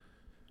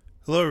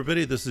Hello,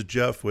 everybody. This is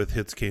Jeff with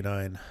Hits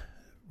K9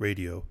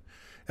 Radio.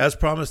 As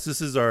promised, this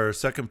is our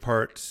second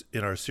part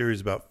in our series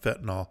about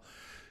fentanyl.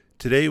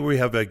 Today, we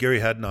have Gary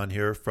Haddon on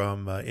here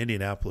from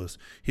Indianapolis.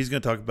 He's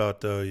going to talk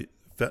about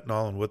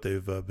fentanyl and what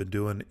they've been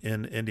doing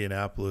in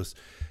Indianapolis,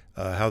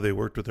 how they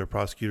worked with their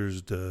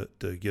prosecutors to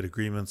get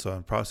agreements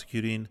on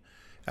prosecuting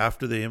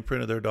after they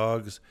imprinted their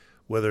dogs,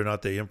 whether or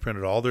not they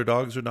imprinted all their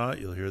dogs or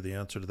not. You'll hear the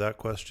answer to that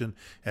question,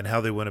 and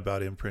how they went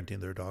about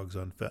imprinting their dogs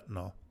on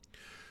fentanyl.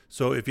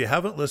 So if you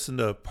haven't listened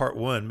to part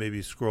one,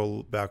 maybe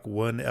scroll back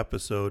one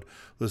episode,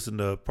 listen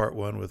to part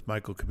one with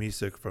Michael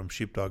Kamisik from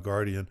Sheepdog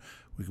Guardian.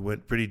 We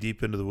went pretty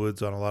deep into the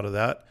woods on a lot of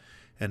that.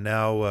 And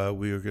now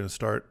we are going to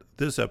start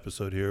this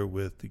episode here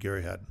with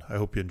Gary Haddon. I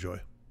hope you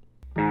enjoy.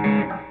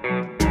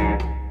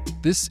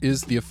 This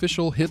is the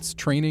official Hits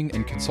Training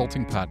and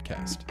Consulting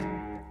Podcast.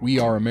 We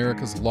are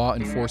America's law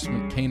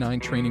enforcement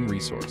canine training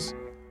resource.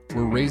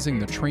 We're raising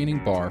the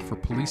training bar for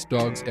police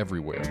dogs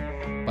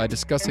everywhere by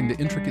discussing the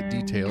intricate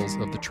details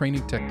of the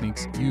training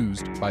techniques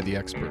used by the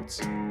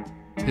experts.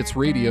 Hits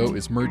Radio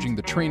is merging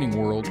the training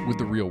world with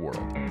the real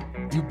world.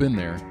 You've been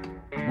there.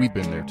 We've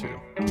been there too.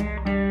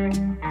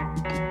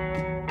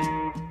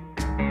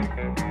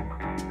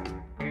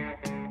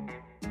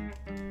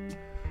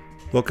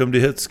 Welcome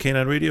to Hits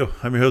K9 Radio.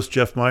 I'm your host,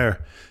 Jeff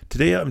Meyer.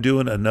 Today I'm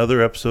doing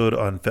another episode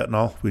on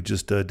fentanyl. We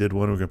just did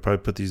one. We're going to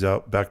probably put these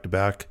out back to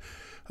back.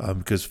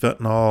 Because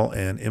fentanyl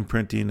and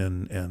imprinting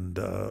and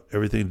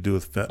everything to do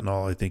with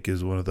fentanyl, I think,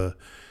 is one of the,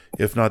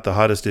 if not the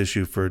hottest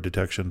issue for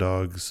detection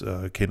dogs,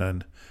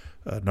 canine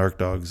narc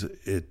dogs.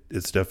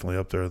 It's definitely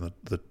up there in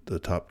the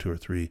top two or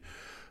three.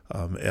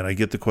 And I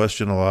get the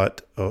question a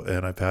lot,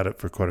 and I've had it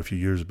for quite a few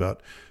years,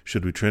 about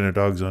should we train our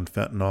dogs on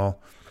fentanyl?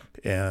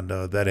 And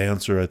that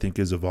answer, I think,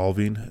 is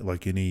evolving.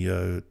 Like any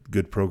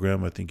good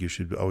program, I think you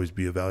should always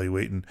be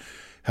evaluating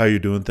how you're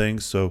doing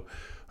things. So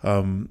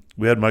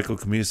we had Michael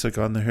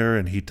Kamisik on here,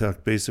 and he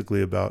talked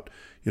basically about,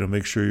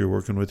 make sure you're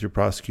working with your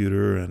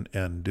prosecutor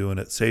and doing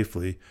it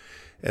safely.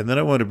 And then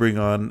I want to bring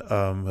on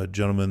a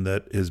gentleman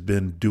that has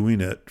been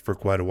doing it for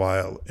quite a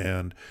while,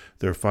 and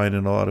they're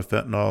finding a lot of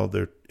fentanyl.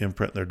 They're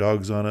imprinting their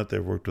dogs on it.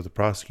 They've worked with a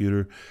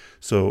prosecutor.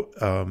 So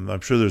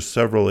I'm sure there's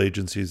several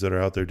agencies that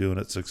are out there doing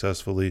it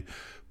successfully.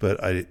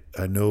 But I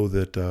know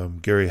that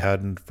Gary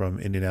Haddon from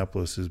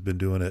Indianapolis has been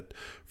doing it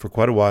for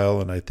quite a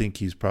while, and I think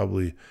he's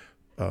probably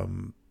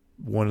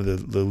one of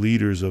the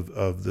leaders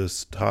of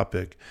this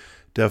topic,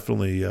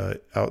 definitely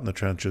out in the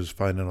trenches,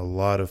 finding a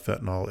lot of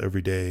fentanyl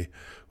every day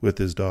with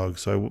his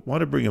dogs. So I want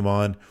to bring him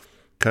on,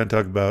 kind of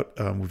talk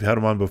about, we've had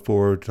him on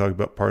before to talk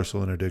about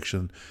parcel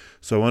interdiction.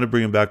 So I want to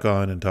bring him back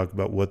on and talk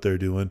about what they're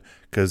doing,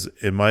 because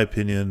in my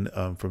opinion,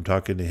 from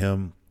talking to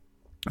him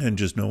and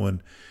just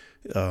knowing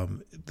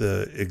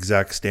the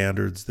exact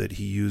standards that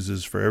he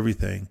uses for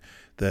everything,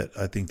 that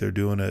I think they're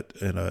doing it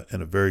in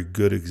a very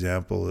good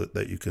example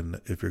that you can,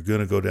 if you're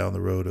going to go down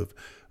the road of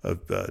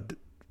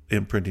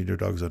imprinting your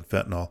dogs on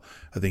fentanyl,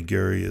 I think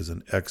Gary is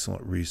an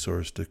excellent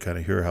resource to kind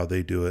of hear how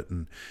they do it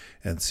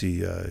and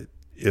see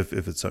if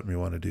it's something you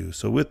want to do.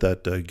 So with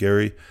that,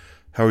 Gary,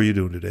 how are you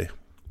doing today?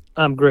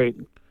 I'm great.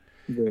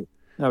 Great.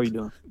 How are you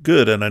doing?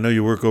 Good. And I know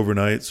you work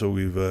overnight, so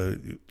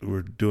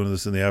we're doing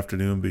this in the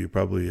afternoon, but you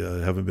probably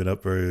haven't been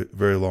up very,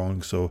 very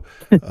long. So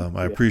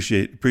I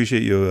appreciate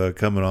you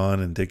coming on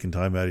and taking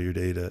time out of your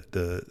day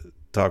to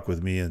talk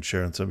with me and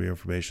sharing some of your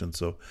information.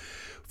 So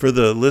for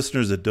the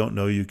listeners that don't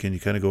know you, can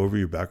you kind of go over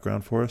your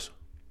background for us?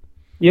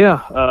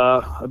 Yeah.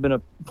 I've been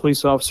a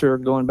police officer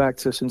going back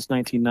since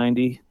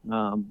 1990.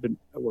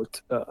 I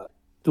worked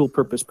dual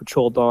purpose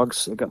patrol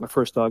dogs. I got my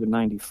first dog in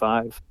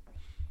 95.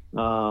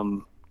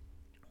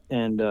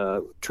 And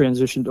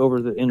transitioned over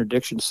to the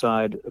interdiction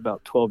side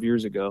about 12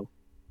 years ago.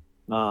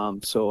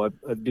 So I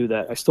do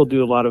that. I still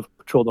do a lot of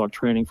patrol dog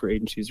training for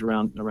agencies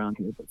around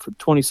here. But for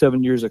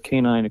 27 years of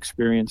canine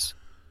experience,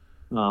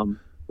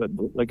 but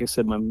like I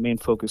said, my main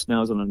focus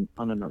now is on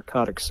the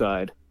narcotics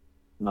side.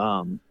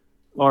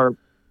 Our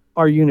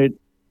unit,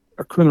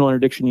 our criminal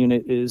interdiction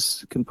unit,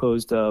 is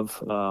composed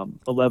of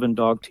 11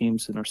 dog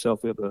teams, and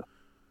ourselves we have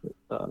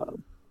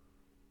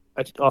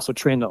I also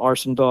train the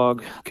arson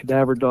dog,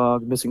 cadaver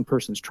dog, missing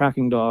persons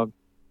tracking dog.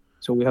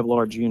 So we have a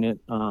large unit.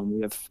 We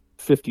have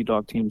 50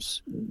 dog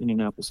teams in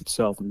Indianapolis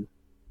itself, and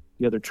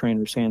the other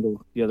trainers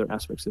handle the other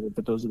aspects of it.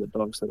 But those are the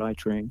dogs that I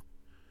train.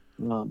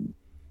 And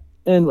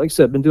like I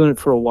said, I've been doing it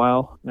for a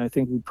while, and I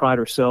think we pride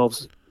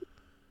ourselves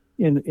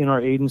in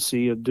our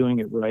agency of doing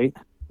it right,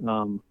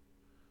 and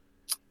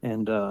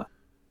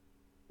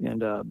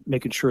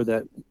making sure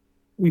that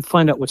we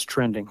find out what's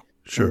trending,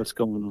 Sure, and what's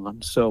going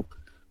on. So.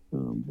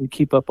 We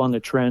keep up on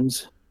the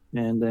trends,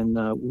 and then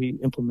we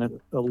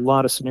implement a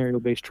lot of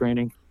scenario-based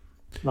training.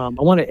 I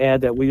want to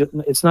add that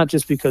it's not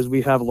just because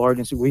we have a large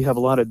agency. We have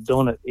a lot of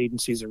donut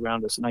agencies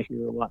around us, and I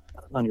hear a lot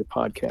on your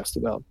podcast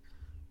about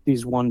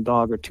these one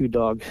dog or two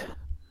dog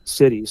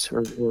cities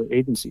or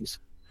agencies.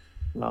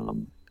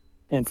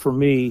 And for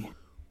me,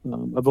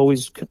 I've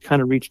always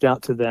kind of reached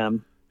out to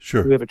them.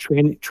 Sure. We have a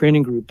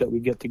training group that we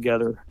get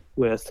together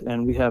with,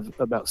 and we have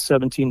about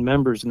 17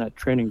 members in that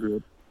training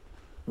group.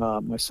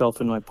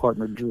 myself and my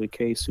partner, Julie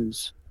Case,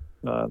 who's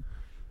a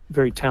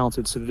very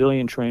talented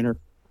civilian trainer.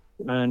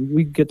 And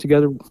we get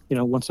together,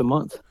 once a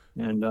month.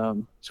 And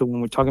so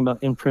when we're talking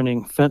about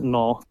imprinting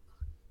fentanyl,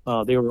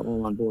 they were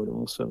all on board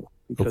also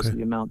because of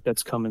the amount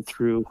that's coming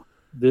through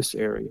this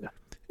area.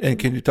 And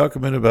can you talk a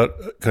minute about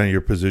kind of your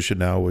position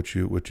now, what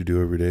you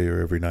do every day or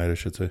every night, I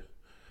should say?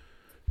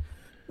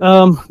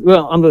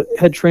 Well, I'm the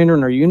head trainer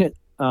in our unit.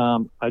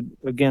 I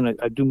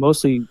do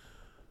mostly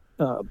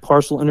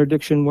parcel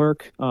interdiction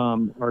work.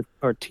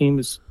 Our team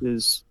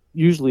is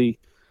usually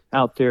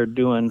out there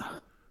doing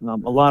a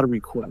lot of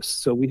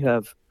requests. So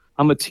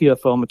I'm a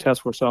TFO, I'm a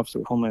task force officer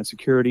at Homeland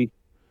Security.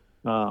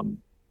 A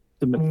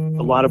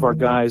lot of our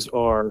guys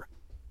are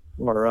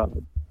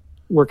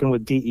working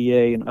with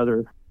DEA and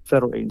other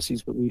federal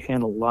agencies, but we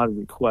handle a lot of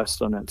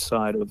requests on that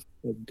side of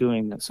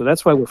doing that. So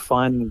that's why we're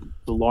finding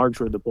the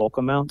larger the bulk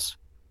amounts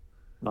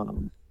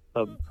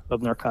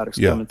of narcotics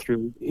coming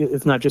through,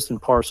 if not just in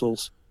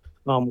parcels.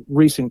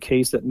 Recent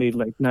case that made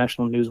like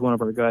national news, one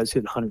of our guys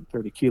hit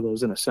 130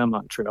 kilos in a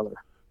semi-trailer,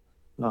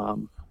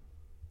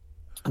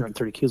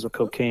 130 kilos of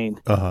cocaine.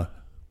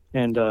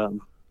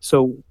 And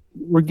so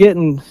we're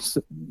getting,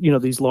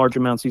 these large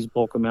amounts, these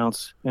bulk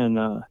amounts. And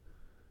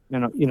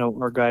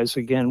our guys,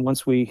 again,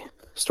 once we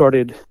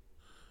started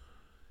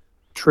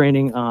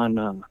training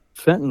on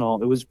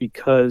fentanyl, it was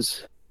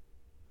because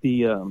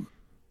the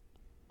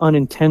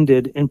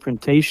unintended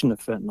imprintation of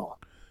fentanyl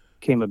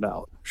came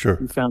about. Sure.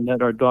 We found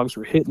that our dogs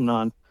were hitting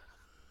on,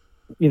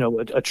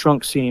 a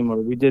trunk seam, or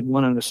we did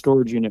one in a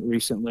storage unit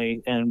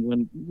recently.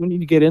 And when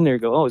you get in there, you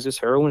go, oh, is this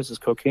heroin? Is this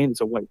cocaine?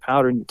 It's a white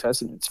powder, and you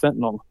test it, and it's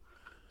fentanyl.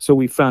 So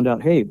we found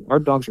out, hey, our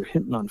dogs are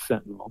hitting on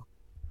fentanyl,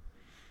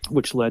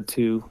 which led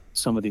to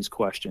some of these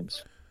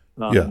questions.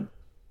 How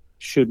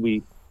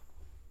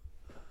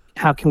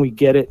can we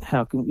get it?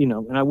 How can,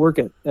 and I work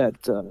at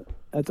the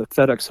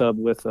FedEx hub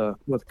with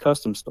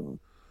Customs Dog,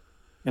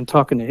 and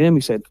talking to him,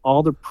 he said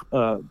all the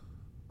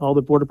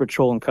Border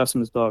Patrol and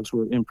Customs dogs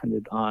were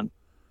imprinted on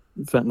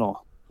fentanyl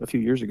a few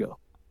years ago,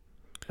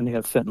 and they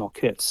have fentanyl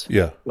kits.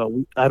 Yeah.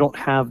 Well, I don't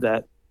have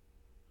that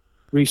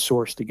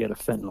resource to get a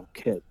fentanyl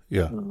kit.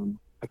 Yeah.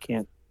 I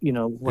can't,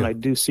 when I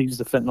do seize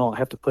the fentanyl, I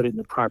have to put it in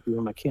the proper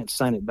room. I can't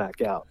sign it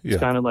back out. It's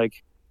kind of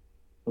like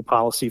a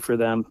policy for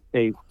them.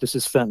 Hey, this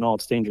is fentanyl.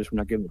 It's dangerous. We're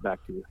not giving it back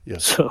to you. Yeah.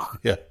 So,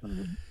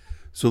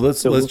 So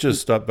let's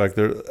just stop back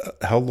there.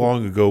 How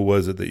long ago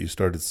was it that you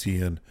started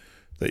seeing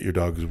that your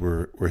dogs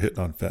were hitting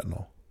on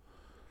fentanyl?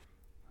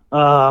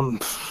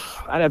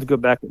 I'd have to go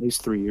back at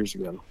least 3 years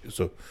ago.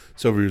 So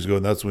several years ago,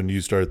 and that's when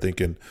you started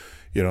thinking,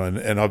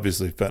 and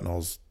obviously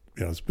fentanyl's,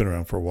 it's been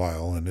around for a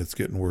while and it's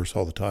getting worse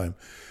all the time.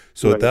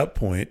 So at that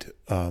point,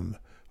 I'm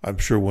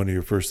sure one of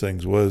your first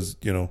things was,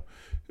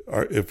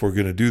 if we're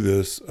going to do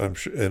this, I'm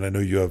sure, and I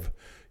know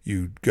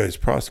you guys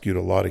prosecute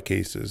a lot of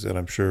cases, and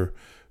I'm sure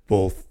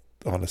both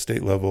on a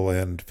state level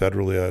and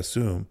federally, I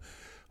assume.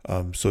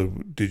 So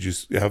did you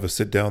have a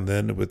sit down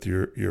then with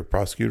your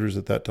prosecutors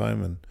at that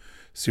time and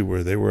see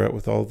where they were at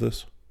with all of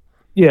this?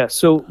 Yeah,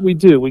 so we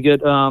do. We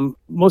get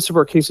most of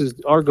our cases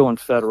are going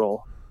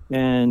federal,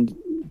 and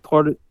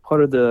part of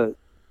the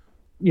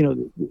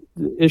the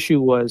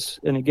issue was,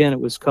 and again it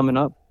was coming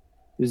up,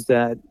 is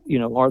that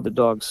are the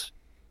dogs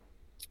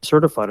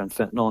certified on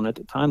fentanyl? And at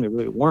the time they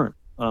really weren't.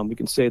 We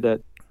can say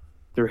that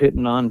they're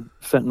hitting on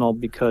fentanyl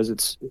because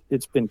it's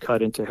been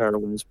cut into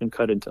heroin, it's been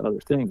cut into other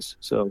things.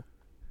 So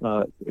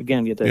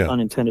again, you get that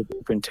unintended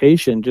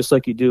imprintation, just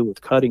like you do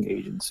with cutting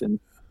agents, and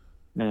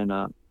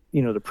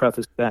to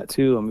preface that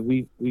too, I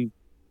mean, we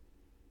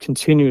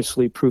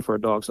continuously proof our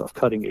dogs off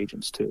cutting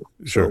agents too.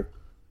 Sure.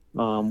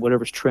 So,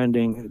 whatever's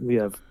trending, we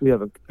have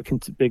a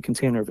big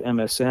container of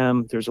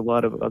MSM. There's a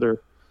lot of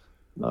other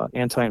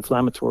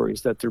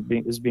anti-inflammatories that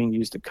is being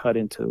used to cut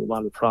into a lot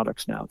of the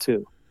products now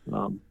too.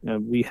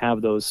 And we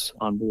have those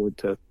on board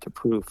to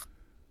prove.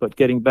 But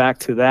getting back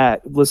to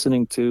that,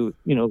 listening to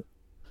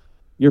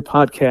your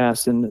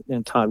podcast,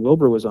 and Todd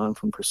Wilbur was on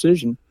from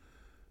Precision.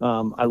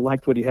 I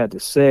liked what he had to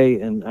say,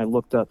 and I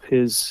looked up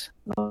his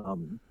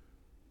fentanyl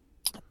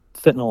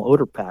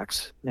odor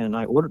packs, and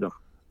I ordered them.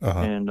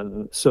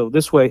 And so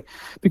this way,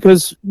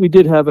 because we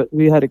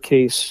had a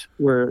case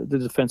where the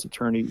defense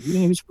attorney,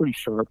 he was pretty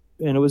sharp,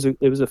 and it was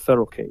a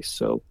federal case.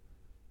 So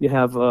you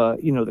have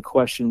the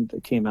question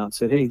that came out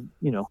said, hey,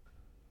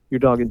 your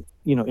dog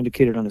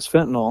indicated on his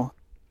fentanyl,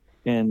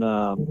 and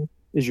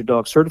is your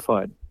dog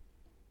certified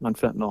on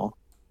fentanyl?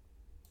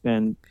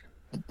 And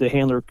the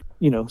handler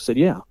said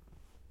yeah,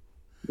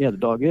 the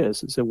dog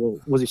is. I said, well,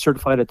 was he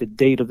certified at the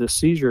date of the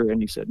seizure? And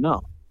he said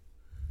no.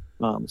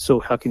 So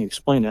how can you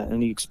explain that?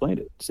 And he explained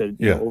it. He said,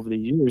 over the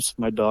years,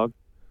 my dog,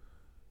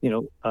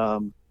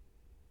 got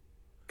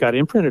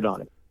imprinted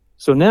on it.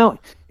 So now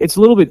it's a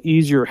little bit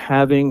easier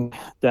having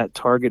that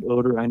target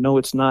odor. I know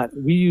it's not,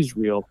 we use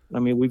real. I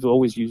mean, we've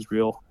always used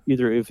real.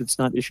 Either if it's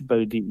not issued by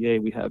the DEA,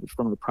 we have it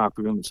from the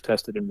proper room, it's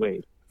tested and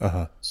weighed.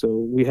 So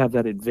we have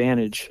that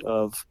advantage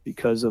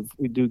because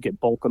we do get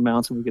bulk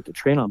amounts, and we get to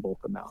train on bulk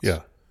amounts.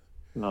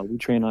 We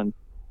train on,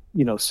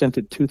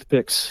 scented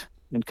toothpicks,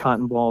 and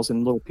cotton balls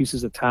and little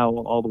pieces of towel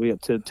all the way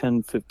up to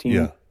 10, 15,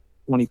 Yeah.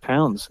 20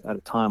 pounds at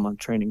a time on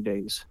training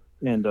days.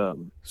 And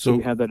so So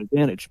we have that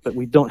advantage, but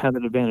we don't have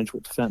that advantage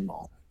with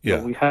fentanyl. So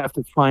yeah. we have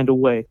to find a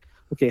way.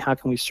 Okay, how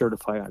can we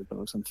certify our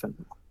dogs on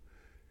fentanyl?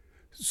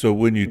 So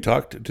when you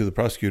talked to the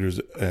prosecutors,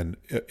 and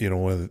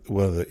one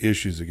of the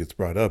issues that gets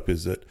brought up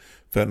is that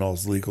fentanyl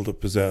is legal to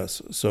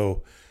possess.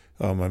 So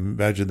I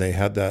imagine they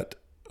had that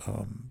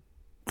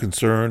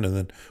concern, and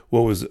then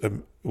what was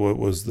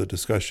the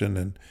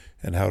discussion,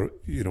 and how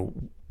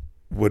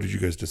what did you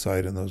guys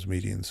decide in those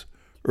meetings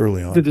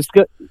early on? The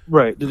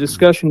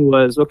discussion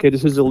was, okay,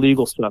 this is a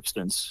legal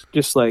substance,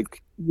 just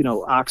like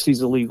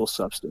oxy's a legal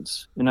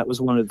substance, and that was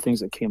one of the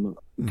things that came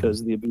up because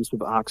of the abuse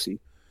of oxy.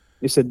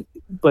 They said,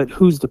 but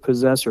who's the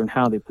possessor and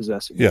how they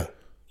possess it? Yeah.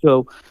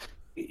 So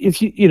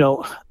if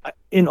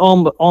in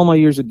all my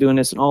years of doing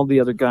this and all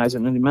the other guys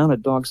and the amount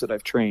of dogs that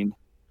I've trained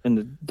and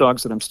the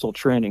dogs that I'm still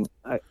training,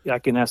 I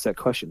can ask that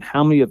question.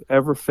 How many have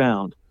ever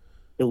found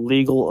a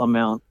legal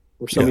amount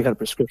where somebody had a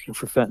prescription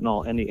for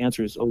fentanyl? And the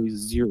answer is always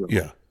zero.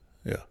 Yeah.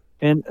 Yeah.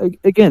 And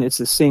again, it's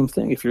the same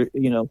thing. If you're,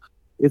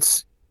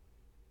 it's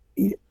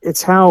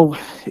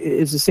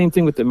the same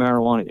thing with the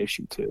marijuana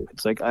issue too.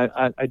 It's like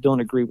I don't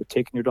agree with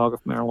taking your dog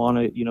off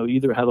marijuana. You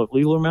either have a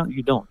legal amount or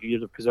you don't. You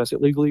either possess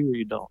it legally or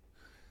you don't.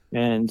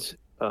 And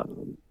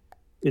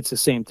it's the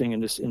same thing in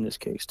this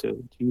case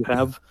too. You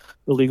have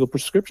a legal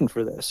prescription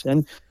for this,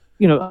 and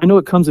I know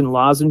it comes in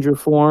lozenge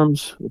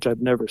forms, which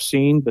I've never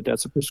seen, but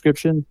that's a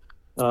prescription.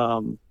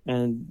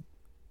 And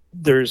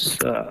there's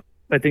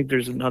I think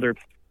there's another.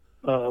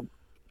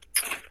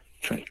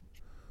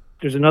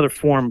 There's another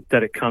form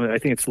that it comes. I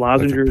think it's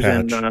lozenges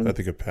and I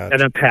think a patch.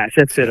 And a patch.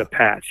 That's it, a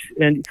patch.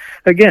 And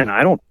again,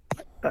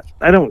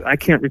 I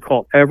can't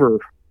recall ever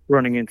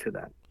running into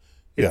that.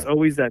 It's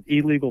always that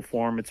illegal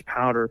form. It's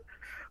powder,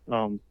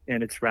 and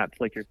it's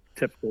wrapped like your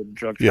typical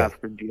drug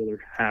trafficker dealer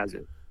has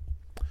it.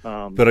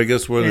 But I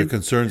guess one of the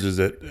concerns is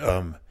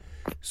that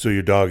so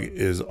your dog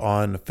is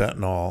on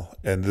fentanyl,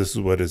 and this is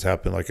what has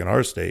happened, like in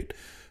our state.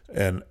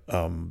 And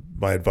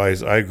my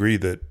advice, I agree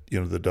that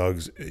the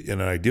dogs in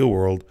an ideal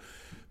world.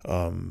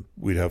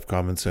 We'd have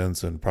common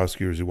sense and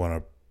prosecutors who want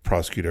to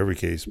prosecute every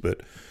case.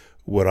 But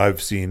what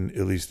I've seen,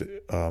 at least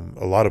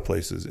a lot of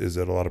places, is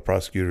that a lot of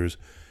prosecutors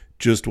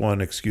just want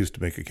an excuse to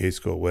make a case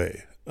go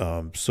away.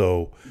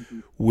 So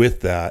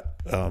with that,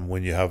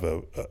 when you have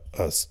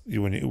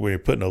when you're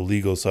putting a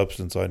legal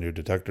substance on your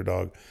detector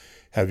dog,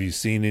 have you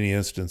seen any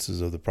instances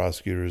of the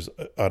prosecutors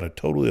on a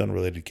totally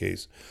unrelated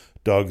case,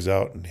 dog's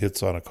out and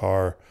hits on a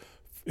car,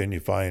 and you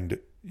find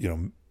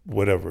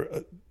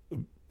whatever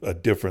a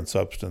different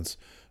substance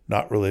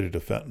not related to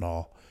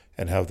fentanyl,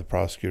 and have the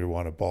prosecutor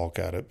want to balk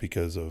at it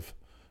because of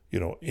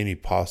any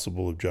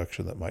possible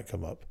objection that might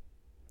come up?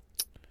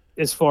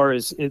 As far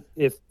as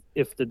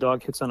if the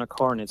dog hits on a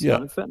car and it's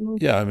not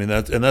fentanyl? Yeah, I mean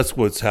that's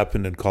what's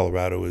happened in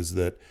Colorado, is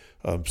that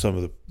some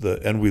of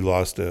and we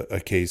lost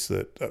a case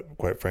that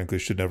quite frankly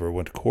should never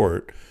went to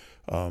court,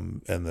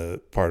 and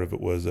the part of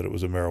it was that it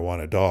was a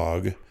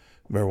marijuana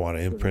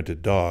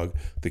imprinted dog.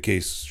 The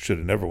case should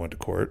have never went to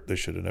court. They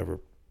should have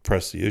never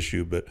pressed the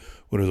issue. But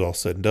when it was all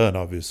said and done,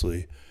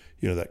 obviously,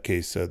 that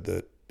case said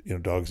that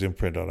dogs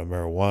imprint on a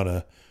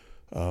marijuana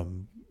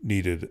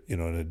needed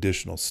an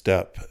additional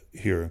step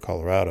here in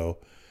Colorado.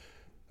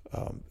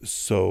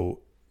 So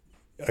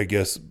I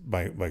guess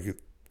my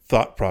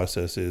thought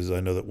process is, I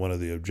know that one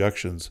of the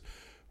objections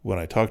when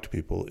I talk to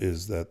people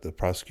is that the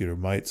prosecutor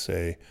might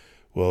say,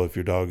 well, if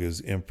your dog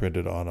is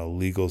imprinted on a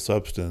legal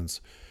substance,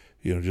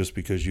 just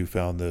because you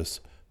found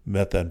this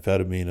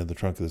methamphetamine in the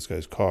trunk of this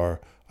guy's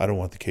car, I don't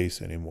want the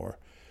case anymore.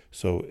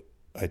 So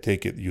I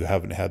take it you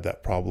haven't had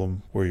that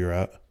problem where you're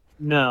at?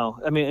 No.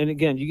 I mean, and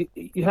again,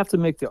 you have to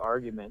make the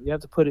argument. You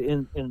have to put it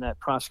in that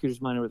prosecutor's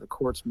mind or the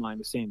court's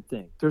mind, the same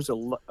thing.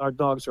 Our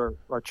dogs are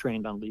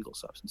trained on legal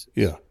substances.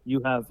 Yeah.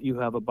 You have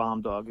a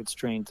bomb dog. It's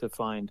trained to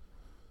find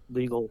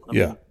legal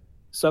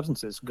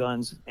substances,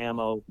 guns,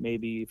 ammo,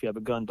 maybe if you have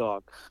a gun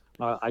dog.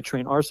 I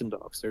train arson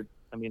dogs.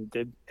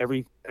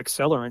 Every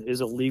accelerant is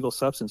a legal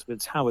substance, but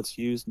it's how it's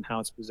used and how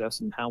it's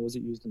possessed and how was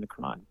it used in the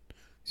crime.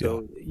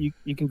 So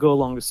you can go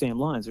along the same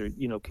lines. Or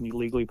can you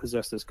legally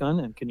possess this gun,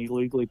 and can you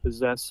legally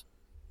possess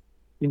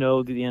the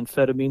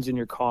amphetamines in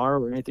your car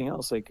or anything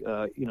else? Like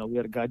we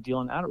had a guy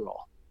dealing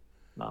Adderall.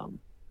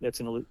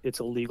 It's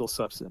a legal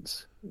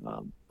substance,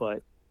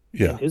 but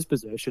in his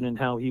possession and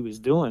how he was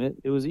doing it,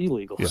 it was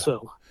illegal. Yeah.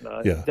 So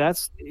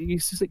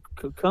it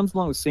comes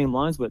along the same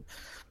lines. But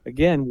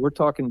again, we're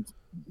talking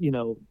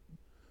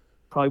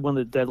probably one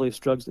of the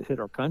deadliest drugs that hit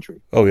our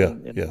country. Oh yeah,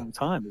 in a long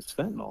time is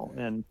fentanyl,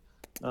 and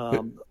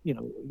we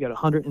got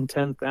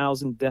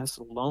 110,000 deaths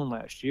alone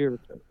last year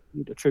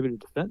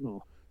attributed to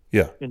fentanyl.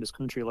 Yeah. In this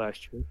country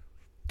last year,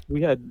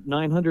 we had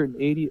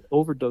 980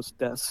 overdose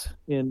deaths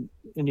in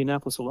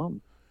Indianapolis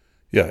alone.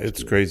 Yeah,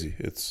 it's crazy.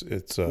 It's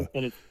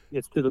and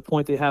it's to the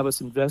point they have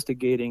us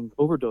investigating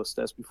overdose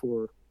deaths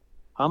before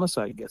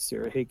homicide gets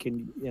there. Hey,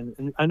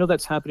 and I know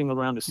that's happening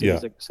around the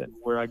cities, like I said,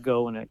 where I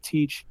go and I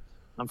teach.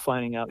 I'm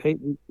finding out, hey,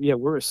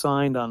 we're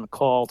assigned on a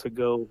call to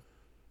go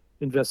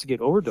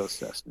investigate overdose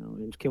tests now?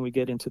 And can we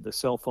get into the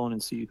cell phone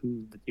and see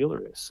who the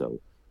dealer is? So,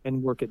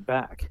 and work it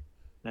back.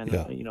 And,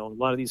 Yeah. a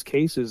lot of these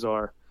cases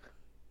are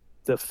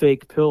the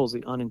fake pills,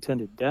 the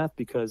unintended death,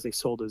 because they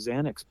sold a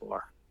Xanax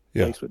bar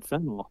Yeah. laced with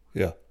fentanyl.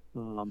 Yeah.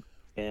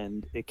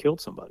 And it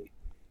killed somebody.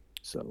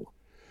 So,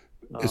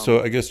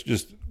 So I guess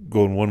just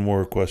going one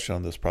more question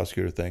on this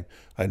prosecutor thing.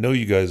 I know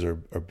you guys are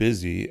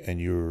busy and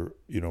you're,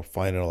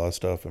 finding a lot of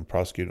stuff and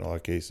prosecuting a lot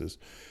of cases.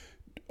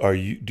 Do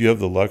you have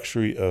the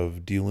luxury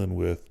of dealing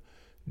with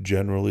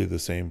generally the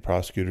same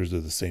prosecutors or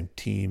the same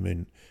team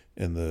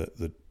in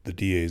the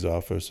DA's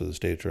office or the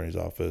state attorney's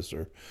office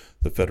or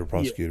the federal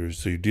prosecutors?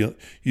 So you deal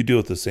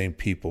with the same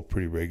people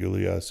pretty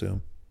regularly, I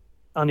assume.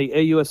 On the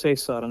AUSA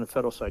side, on the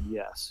federal side,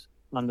 yes.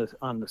 On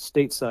the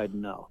state side,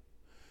 no.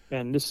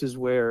 And this is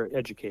where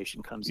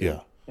education comes in.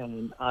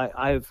 And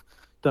I've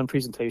done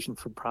presentation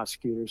for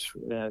prosecutors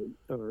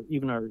or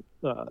even our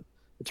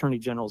attorney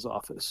general's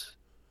office,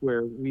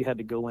 where we had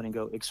to go in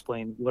and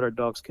explain what our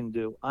dogs can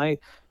do. I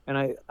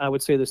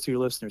would say this to your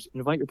listeners: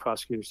 invite your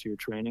prosecutors to your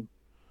training.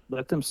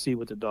 Let them see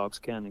what the dogs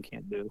can and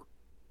can't do.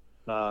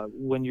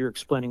 When you're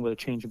explaining what a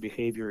change in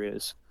behavior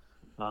is.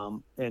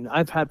 And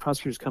I've had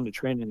prosecutors come to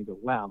training and go,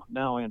 wow,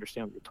 now I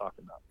understand what you're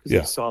talking about,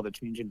 because they saw the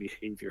change in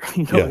behavior.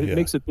 It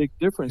makes a big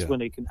difference when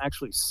they can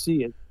actually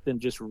see it than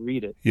just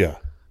read it. Yeah.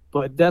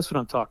 But that's what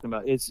I'm talking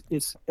about.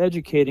 It's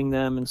educating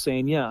them and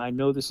saying, yeah, I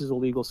know this is a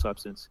legal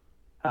substance.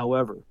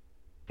 However,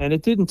 and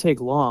it didn't take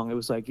long. It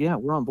was like, yeah,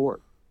 we're on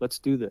board. Let's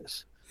do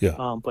this.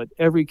 Yeah. But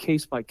every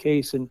case by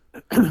case, and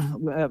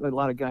I have a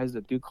lot of guys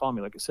that do call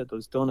me, like I said,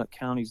 those donut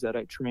counties that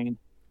I trained.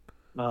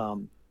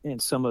 And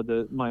some of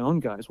my own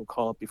guys will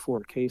call up before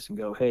a case and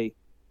go, hey,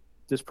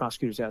 this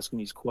prosecutor's asking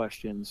these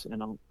questions,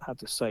 and I'll have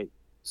to cite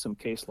some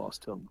case laws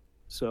to them.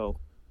 So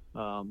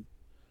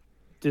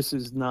this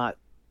is not,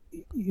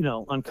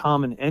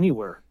 uncommon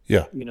anywhere.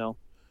 Yeah.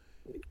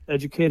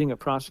 Educating a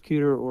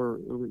prosecutor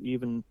or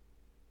even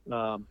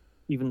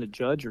the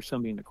judge or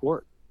somebody in the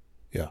court.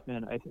 Yeah.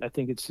 And I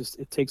think it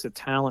takes a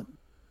talent,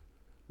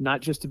 not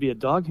just to be a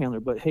dog handler,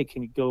 but hey,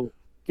 can you go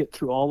get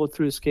through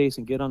this case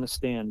and get on the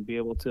stand and be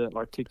able to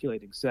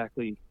articulate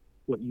exactly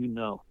what you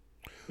know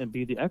and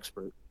be the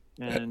expert.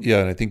 And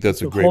and I think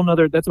that's a whole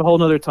nother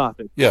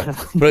topic. Yeah.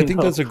 But I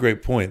think that's a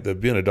great point, that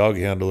being a dog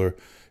handler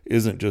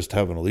isn't just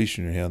having a leash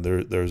in your hand.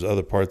 There's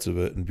other parts of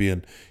it, and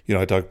being,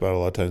 I talk about a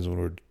lot of times when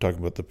we're talking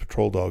about the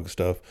patrol dog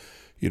stuff,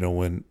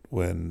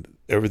 when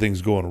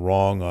everything's going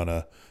wrong on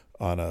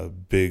a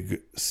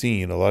big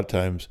scene, a lot of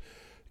times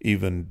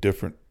even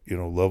different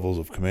levels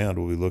of command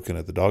will be looking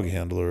at the dog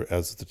handler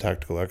as the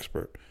tactical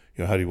expert.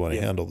 How do you want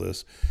to handle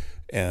this?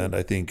 And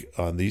I think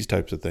on these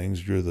types of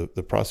things, you're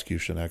the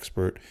prosecution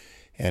expert,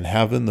 and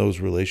having those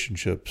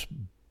relationships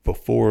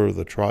before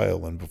the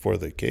trial and before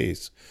the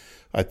case,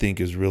 I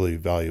think is really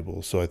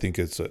valuable. So I think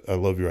I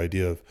love your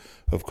idea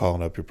of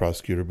calling up your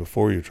prosecutor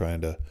before you're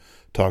trying to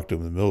talk to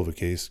them in the middle of a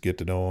case, get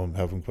to know them,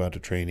 have them come out to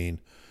training,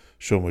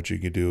 show them what you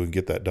can do, and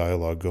get that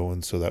dialogue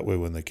going. So that way,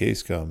 when the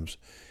case comes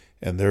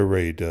and they're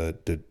ready to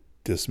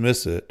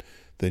dismiss it,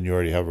 then you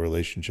already have a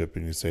relationship,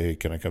 and you say, hey,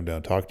 can I come down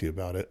and talk to you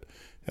about it,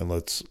 and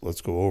let's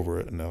go over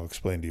it, and I'll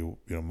explain to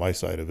you, my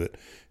side of it,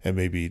 and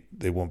maybe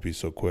they won't be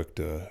so quick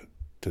to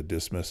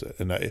dismiss it.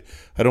 And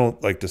I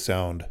don't like to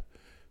sound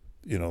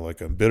like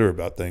I'm bitter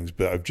about things,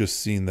 but I've just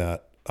seen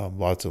that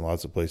lots and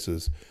lots of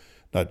places,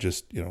 not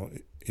just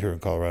here in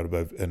Colorado,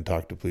 but and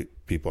talked to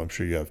people, I'm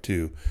sure you have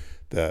too,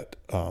 that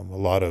a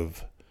lot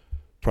of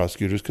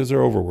prosecutors, because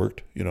they're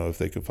overworked, if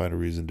they can find a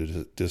reason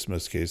to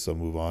dismiss the case, they'll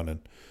move on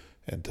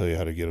and tell you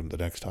how to get them the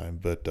next time.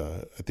 But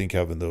I think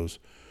having those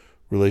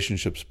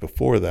relationships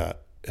before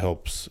that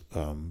helps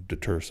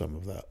deter some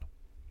of that.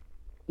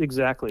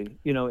 Exactly.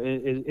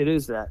 It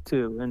is that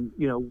too.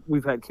 And,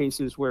 we've had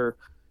cases where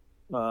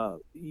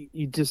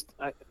you just,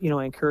 I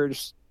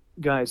encourage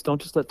guys, don't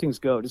just let things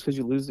go just because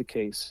you lose the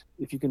case.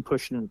 If you can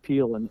push an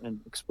appeal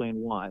and explain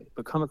why,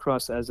 but come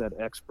across as that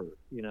expert,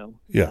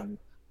 Yeah. And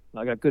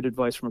I got good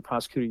advice from a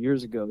prosecutor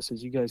years ago. It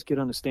says, you guys get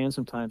on the stand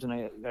sometimes, and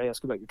I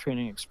ask about your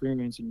training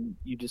experience, and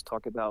you just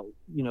talk about,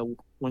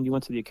 when you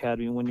went to the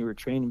academy and when you were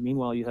training.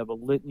 Meanwhile, you have a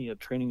litany of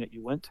training that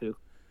you went to,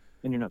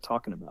 and you're not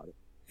talking about it.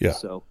 Yeah.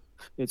 So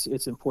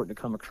it's important to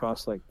come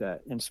across like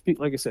that. And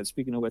like I said,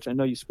 speaking of which, I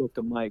know you spoke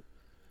to Mike,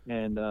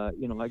 and I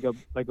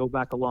go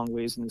back a long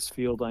ways in this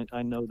field.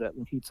 I know that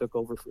when he took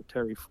over for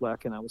Terry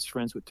Fleck, and I was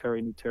friends with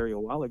Terry, knew Terry a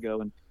while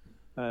ago,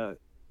 and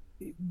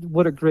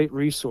what a great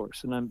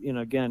resource. And I'm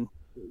again,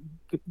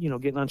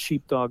 getting on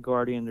Sheepdog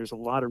Guardian, there's a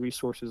lot of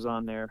resources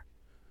on there,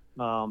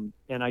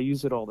 and I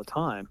use it all the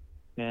time.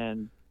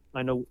 And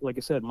I know, like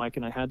I said, Mike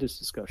and I had this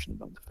discussion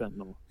about the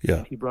fentanyl. Yeah.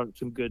 And he brought up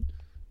some good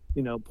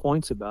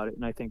points about it,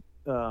 and I think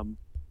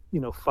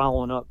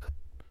following up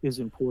is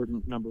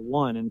important, number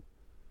one. And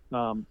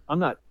I'm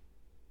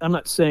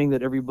not saying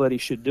that everybody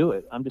should do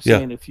it. I'm just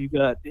saying if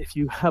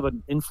you have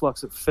an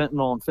influx of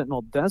fentanyl and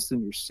fentanyl deaths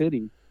in your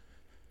city,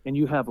 and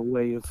you have a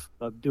way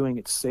of doing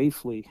it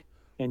safely,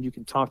 and you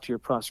can talk to your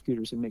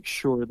prosecutors and make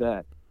sure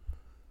that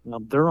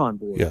they're on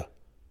board. Yeah.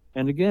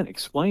 And again,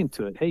 explain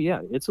to it, hey,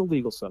 yeah, it's a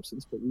legal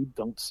substance, but we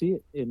don't see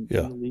it in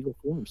Yeah. the legal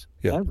forms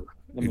Yeah. ever.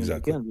 I mean,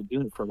 Exactly. again, we've been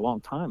doing it for a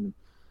long time.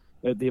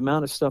 And the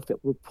amount of stuff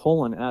that we're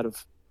pulling out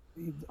of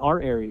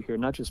our area here,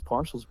 not just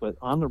parcels, but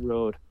on the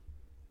road,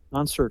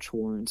 on search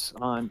warrants,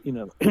 on,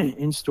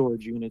 in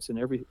storage units, and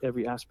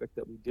every aspect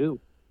that we do,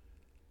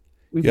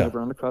 we've Yeah. never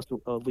run across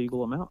a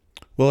legal amount.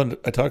 Well, and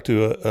I talked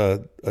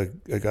to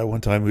a guy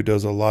one time who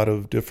does a lot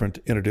of different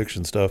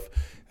interdiction stuff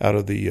out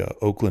of the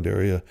Oakland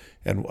area,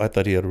 and I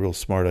thought he had a real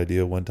smart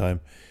idea one time,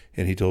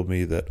 and he told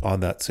me that on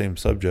that same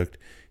subject,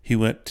 he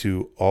went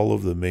to all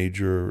of the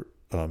major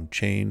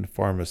chain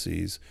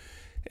pharmacies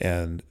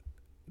and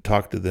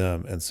talked to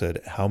them and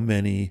said, "How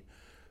many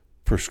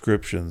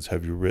prescriptions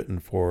have you written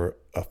for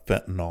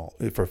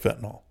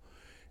fentanyl?"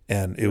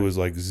 And it was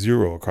like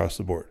zero across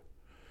the board.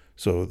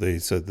 So they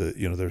said that,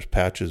 there's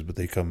patches, but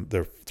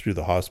they're through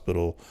the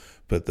hospital.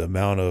 But the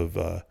amount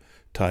of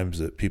times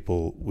that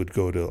people would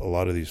go to a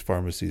lot of these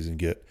pharmacies and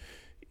get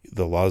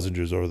the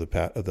lozenges or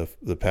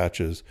the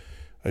patches,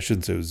 I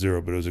shouldn't say it was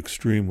zero, but it was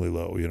extremely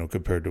low,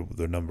 compared to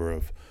the number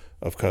of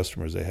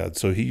customers they had.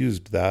 So he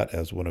used that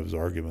as one of his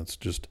arguments,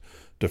 just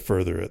to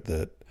further it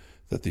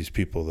that these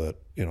people that,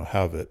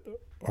 have it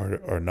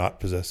are not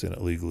possessing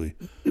it legally.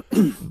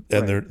 And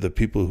Right. the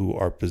people who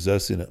are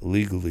possessing it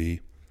legally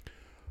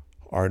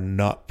are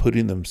not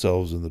putting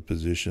themselves in the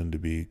position to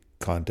be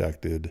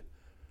contacted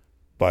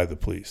by the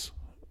police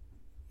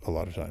a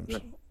lot of times.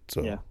 Right.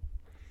 So Yeah.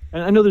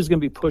 And I know there's going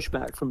to be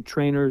pushback from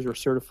trainers or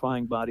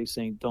certifying bodies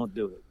saying, don't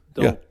do it.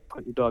 Don't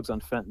put your dogs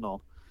on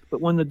fentanyl.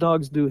 But when the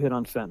dogs do hit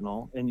on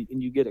fentanyl and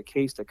you get a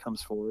case that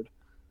comes forward,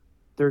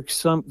 they're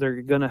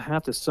going to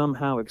have to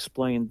somehow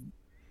explain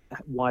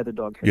why the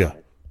dog hit on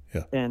it.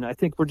 Yeah. And I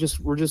think we're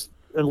just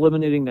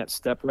eliminating that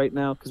step right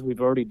now, because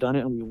we've already done it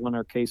and we won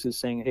our cases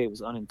saying, hey, it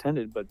was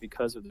unintended, but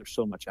because there's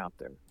so much out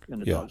there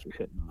and the dogs are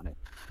hitting on it.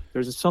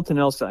 There's something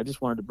else that I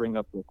just wanted to bring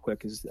up real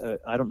quick is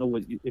I don't know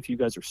if you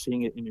guys are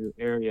seeing it in your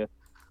area,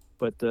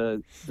 but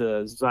the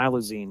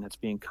xylazine that's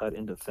being cut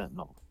into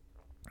fentanyl.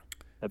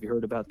 Have you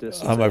heard about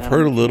this? I've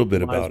heard a little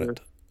bit about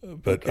it,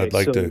 but Okay, I'd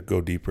like to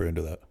go deeper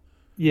into that.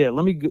 Yeah,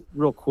 let me go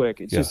real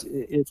quick. It's just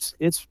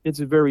it's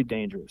very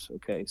dangerous.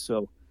 Okay,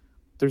 so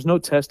there's no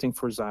testing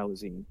for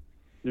xylazine.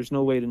 There's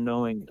no way to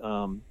knowing.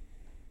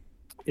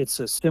 It's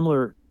a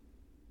similar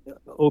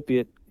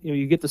opiate.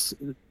 You get this.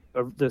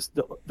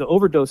 The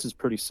overdose is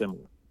pretty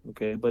similar.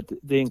 Okay, but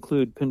they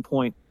include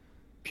pinpoint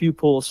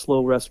pupil,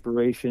 slow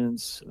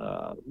respirations,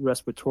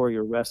 respiratory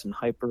arrest, and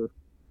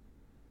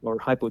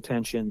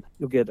hypotension.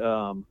 You'll get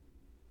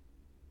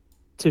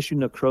tissue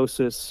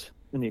necrosis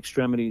in the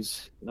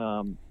extremities.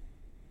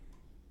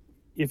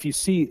 If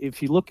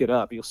you look it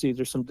up, you'll see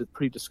there's some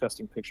pretty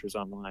disgusting pictures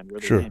online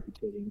where they're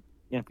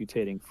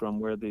amputating from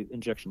where the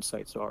injection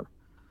sites are.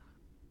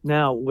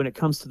 Now, when it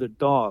comes to the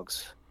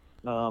dogs,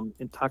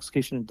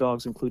 intoxication in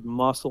dogs include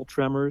muscle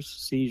tremors,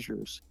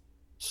 seizures,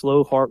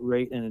 slow heart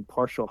rate and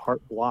partial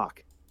heart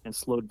block, and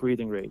slowed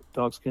breathing rate.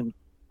 Dogs can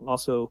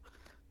also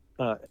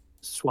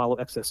swallow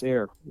excess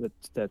air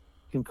that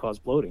can cause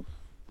bloating.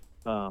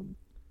 And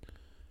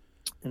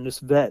this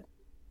vet,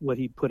 what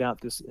he put out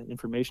this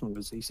information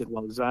was, he said,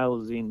 while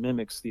xylazine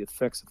mimics the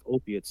effects of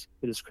opiates,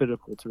 it is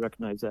critical to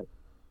recognize that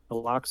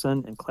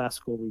naloxone and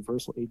classical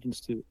reversal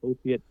agents to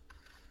opiate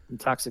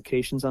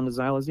intoxications on the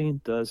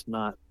xylazine does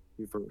not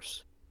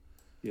reverse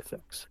the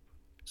effects.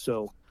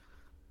 So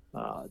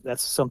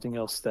that's something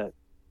else that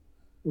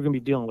we're going to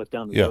be dealing with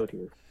down the road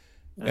here.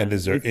 And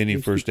is there any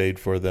first aid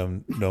for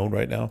them known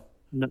right now?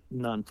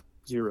 None.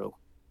 Zero.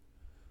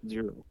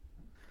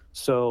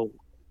 So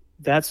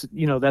that's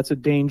a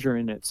danger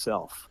in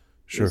itself.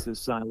 Sure. Is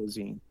this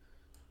xylazine.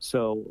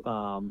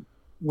 So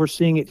we're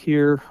seeing it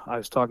here. I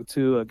was talking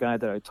to a guy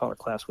that I taught a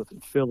class with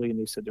in Philly, and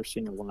they said they're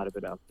seeing a lot of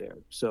it out there.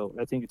 So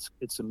I think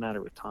it's a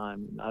matter of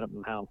time, and I don't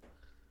know how.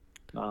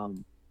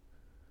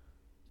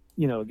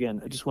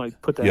 Again, I just want to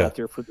put that out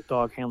there for the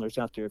dog handlers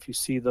out there. If you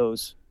see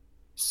those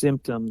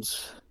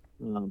symptoms,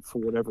 for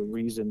whatever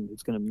reason,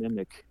 it's going to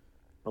mimic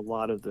a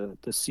lot of the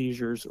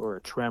seizures or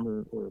a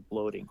tremor or a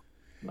bloating.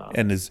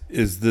 And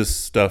is this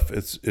stuff?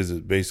 Is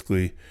it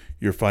basically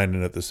you're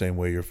finding it the same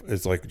way?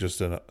 It's like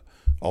just an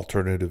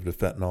alternative to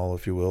fentanyl,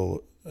 if you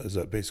will. Is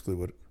that basically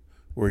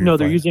where you're? No,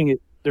 they're using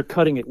it. They're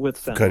cutting it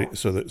with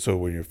fentanyl. So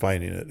when you're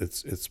finding it,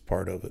 it's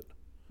part of it.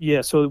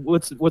 Yeah. So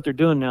what they're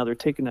doing now? They're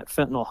taking that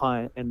fentanyl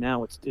high, and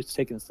now it's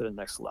taking it to the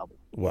next level.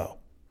 Wow.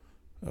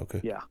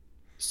 Okay. Yeah.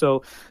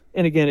 So,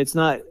 and again, it's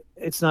not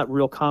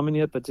real common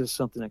yet, but this is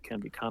something that can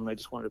be common. I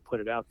just wanted to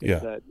put it out there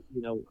that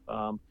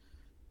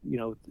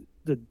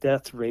the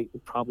death rate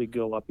would probably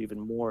go up even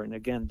more. And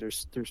again,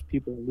 there's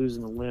people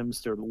losing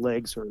limbs, their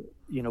legs, or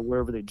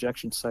wherever the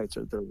ejection sites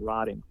are, they're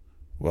rotting.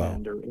 Wow.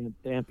 And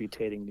they're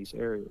amputating these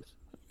areas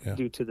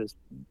due to this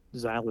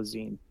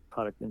xylazine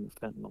product in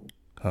the fentanyl.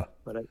 Huh.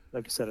 But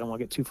like I said, I don't want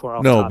to get too far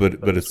off. No,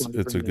 topic, but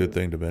it's a good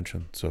thing to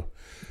mention.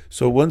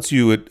 So once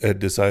you had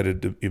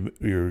decided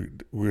we're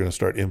going to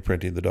start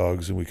imprinting the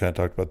dogs, and we kind of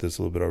talked about this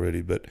a little bit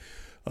already, but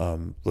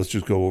let's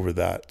just go over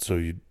that.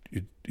 So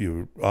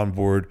you were on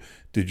board.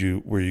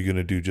 Were you going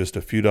to do just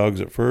a few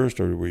dogs at first,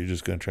 or were you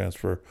just going to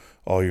transfer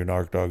all your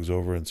narc dogs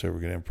over and say we're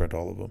going to imprint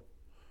all of them?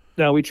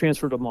 No, we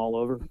transferred them all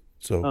over.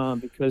 So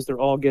because they're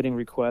all getting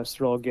requests,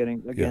 they're all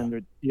getting,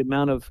 again, the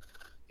amount of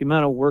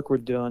work we're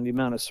doing, the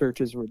amount of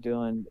searches we're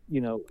doing,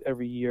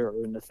 every year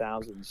are in the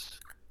thousands.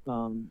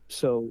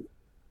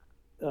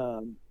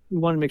 We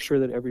want to make sure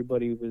that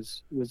everybody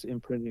was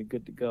imprinted and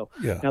good to go.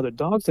 Yeah. Now the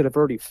dogs that have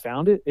already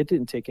found it, it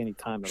didn't take any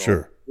time at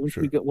all.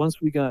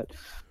 Once we got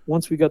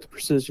the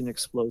precision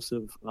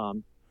explosive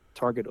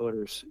target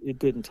odors, it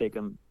didn't take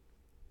them.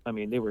 I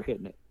mean, they were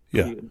hitting it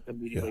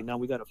immediately. Yeah. Now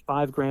we got a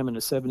 5 gram and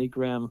a 70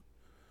 gram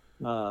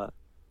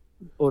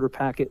odor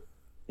packet,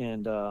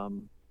 and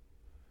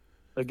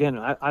again,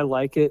 I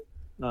like it.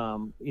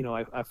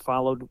 I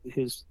followed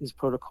his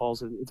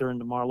protocols. They're in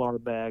the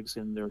Marlar bags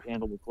and they're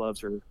handled with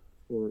gloves or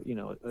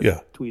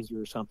tweezer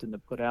or something to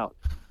put out.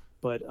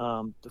 But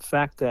the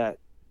fact that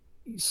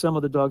some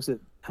of the dogs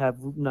that have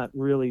not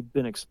really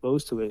been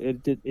exposed to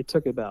it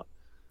took about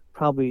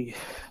probably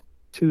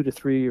 2 to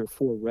 3 or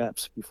 4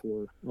 reps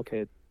before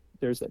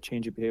there's that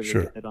change of behavior.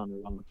 Sure. Getting it on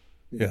their own.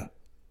 Yeah.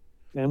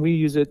 And we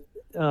use it.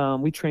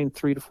 We train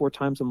 3 to 4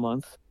 times a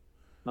month,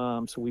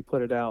 so we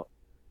put it out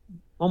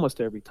almost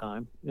every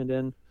time. And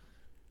then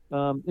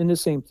in the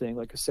same thing,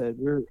 like I said,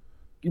 we're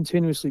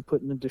continuously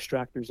putting the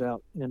distractors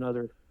out and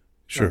other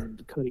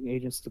the cutting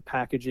agents, the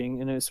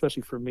packaging, and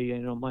especially for me,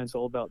 mine's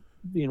all about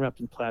being wrapped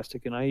in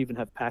plastic, and I even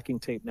have packing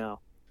tape now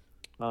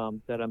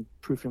that I'm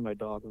proofing my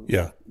dog on.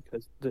 Yeah.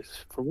 Because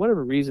for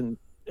whatever reason,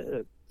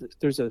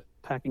 there's a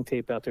packing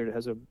tape out there that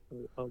has a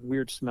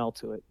weird smell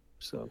to it.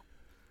 So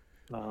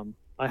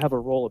I have a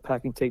roll of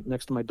packing tape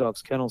next to my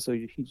dog's kennel, so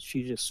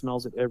she just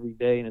smells it every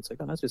day, and it's like,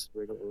 oh, that's just a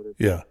regular odor.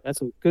 Yeah.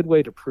 That's a good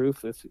way to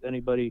proof if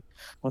anybody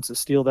wants to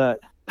steal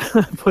that.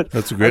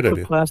 That's a great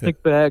idea.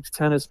 Plastic bags,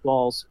 tennis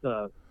balls,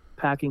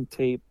 packing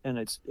tape, and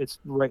it's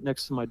right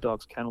next to my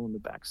dog's kennel in the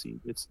back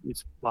seat. It's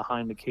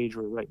behind the cage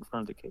or right in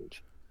front of the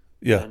cage.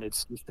 Yeah. And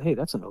it's hey,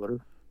 that's an odor.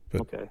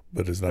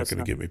 But it's not going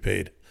to get me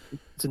paid.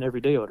 It's an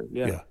everyday odor.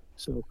 Yeah. Yeah.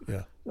 So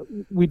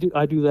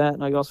I do that,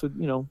 and I also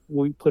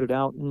we put it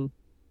out in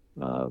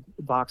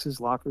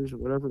boxes, lockers, or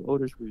whatever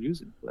odors we're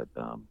using. But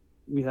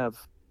we have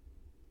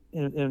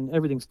and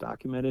everything's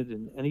documented,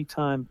 and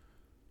anytime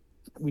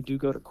we do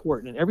go to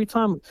court, and every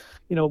time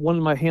one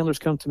of my handlers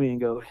come to me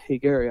and go, hey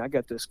Gary, I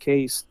got this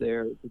case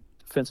there, the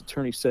defense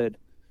attorney said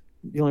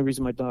the only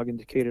reason my dog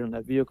indicated on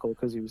that vehicle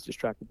because he was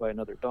distracted by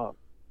another dog.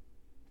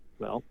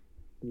 Well,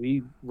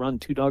 we run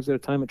 2 dogs at a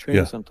time at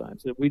training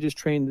sometimes. We just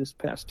trained this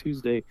past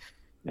Tuesday,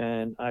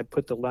 and I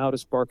put the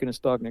loudest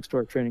barkingest dog next to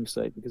our training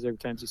site because every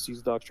time he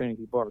sees dogs training,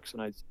 he barks.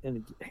 And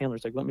the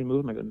handler's like, let me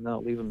move him. I go, no,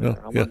 leave him there.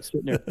 I want him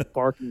sitting there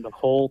barking the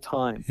whole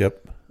time.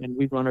 Yep. And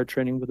we run our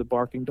training with a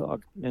barking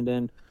dog, and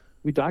then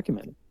we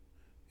document it.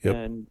 Yep.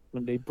 And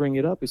when they bring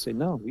it up, we say,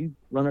 no, we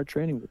run our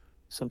training.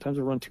 Sometimes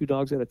we'll run 2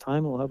 dogs at a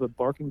time, and we'll have a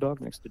barking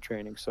dog next to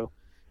training. So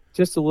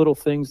just the little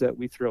things that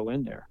we throw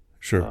in there.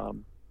 Sure.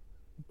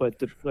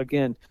 But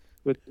again,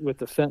 with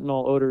the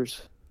fentanyl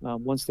odors,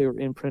 once they were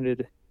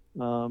imprinted,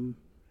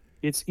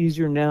 it's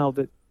easier now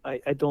that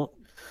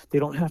they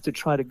don't have to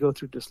try to go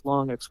through this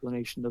long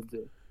explanation of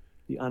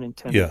the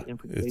unintended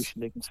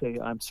imprintation. They can say,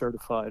 I'm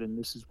certified and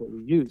this is what we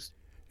used.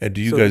 And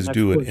do you guys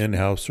do an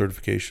in-house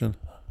certification?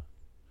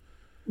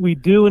 We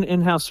do an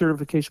in-house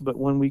certification, but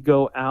when we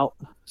go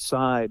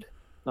outside,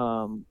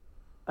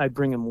 I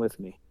bring them with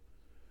me.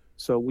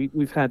 So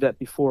we've had that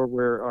before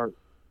where our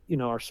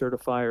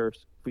certifiers,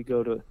 we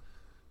go to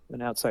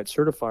an outside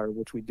certifier,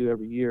 which we do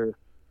every year.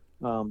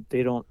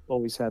 They don't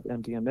always have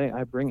MDMA.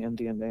 I bring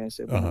MDMA. I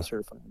say, I'm not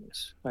certifying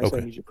this. I say, I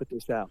need you to put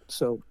this out.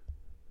 So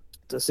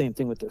it's the same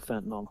thing with the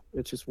fentanyl.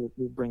 It's just we'll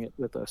bring it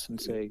with us and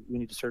say, we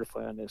need to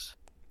certify on this.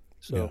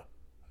 So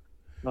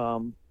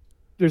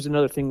there's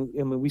another thing.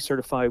 I mean, we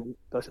certify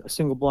a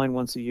single blind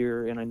once a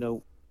year, and I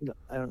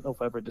don't know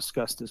if I ever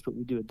discussed this, but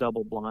we do a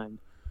double blind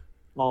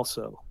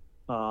also.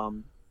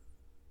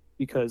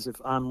 Because if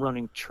I'm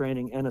running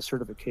training and a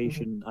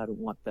certification, I don't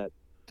want that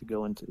to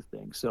go into the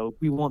thing. So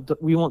we won't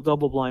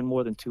double blind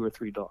more than 2 or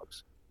 3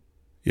 dogs.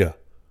 Yeah.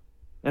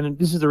 And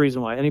this is the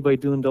reason why anybody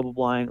doing double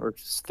blind or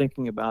just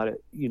thinking about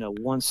it,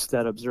 once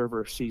that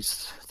observer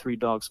sees 3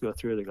 dogs go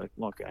through, they're like,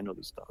 well, okay, I know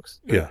these dogs.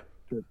 They're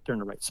in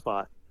the right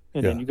spot.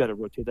 And then you got to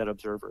rotate that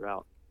observer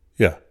out.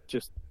 Yeah.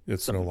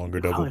 It's no longer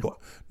double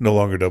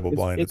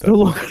blind. It's no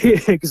longer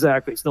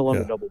exactly. It's no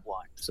longer double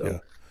blind. So you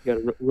got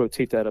to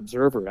rotate that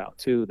observer out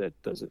too. That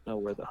doesn't know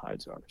where the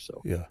hides are.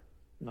 So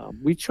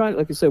we try,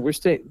 like I said,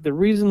 the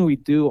reason we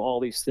do all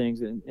these things,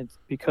 and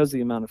because of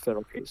the amount of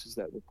federal cases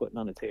that we're putting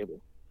on the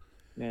table,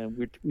 and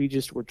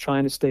we're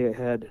trying to stay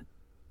ahead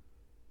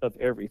of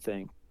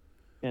everything,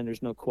 and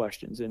there's no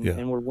questions,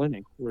 and we're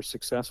winning. We're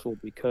successful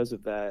because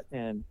of that,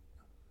 and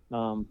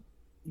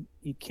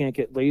you can't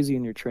get lazy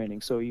in your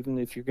training. So even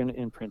if you're going to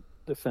imprint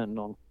the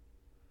fentanyl,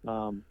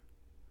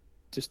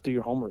 just do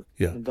your homework.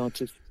 Yeah. And don't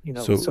just,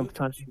 So-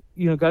 sometimes,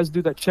 guys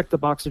do that check the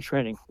box of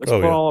training. Let's Oh,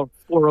 put yeah. all our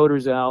 4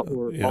 odors out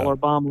or Yeah. all our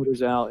bomb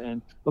odors out,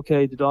 and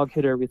okay, the dog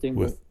hit everything.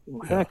 With-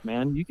 Well, yeah. heck,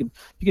 man, you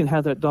can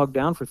have that dog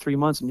down for 3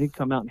 months and you can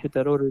come out and hit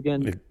that odor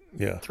again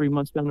Yeah. 3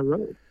 months down the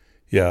road.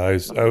 Yeah, I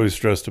always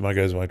stress to my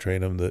guys when I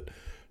train them that,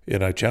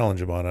 and I challenge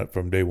them on it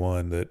from day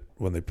one, that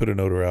when they put an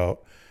odor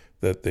out,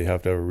 that they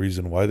have to have a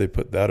reason why they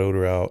put that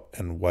odor out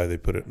and why they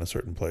put it in a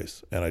certain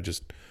place. And I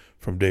just,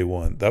 from day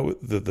one,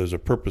 that there's a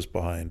purpose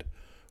behind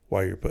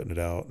why you're putting it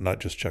out, not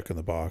just checking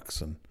the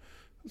box and,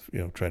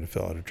 trying to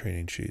fill out a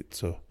training sheet.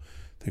 So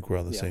I think we're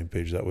on the same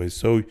page that way.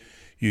 So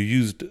you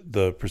used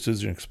the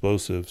precision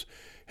explosives.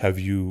 Have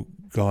you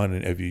gone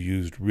and have you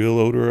used real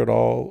odor at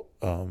all?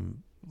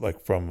 Like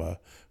from a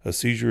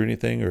seizure or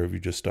anything, or have you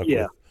just stuck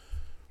with?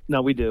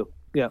 No, we do.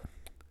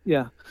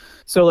 Yeah.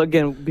 So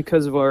again,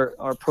 because of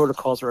our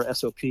protocols or our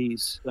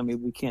SOPs, I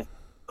mean, we can't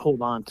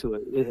hold on to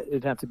it.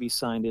 It'd have to be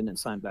signed in and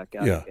signed back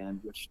out again,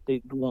 which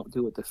they won't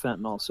do with the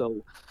fentanyl.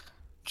 So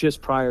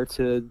just prior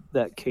to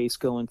that case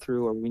going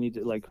through, or we need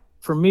to, like,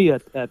 for me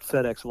at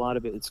FedEx, a lot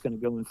of it's going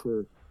to go in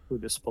for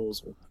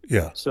disposal.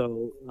 Yeah.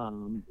 So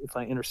if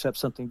I intercept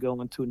something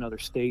going to another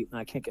state and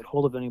I can't get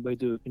hold of anybody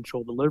to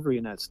control delivery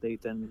in that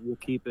state, then we'll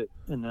keep it,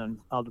 and then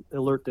I'll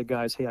alert the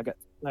guys, hey,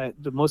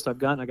 the most I've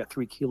gotten, I got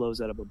 3 kilos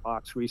out of a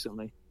box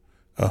recently.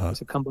 I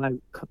said, come by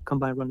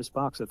and run this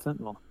box of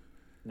fentanyl.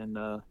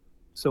 And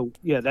so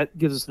that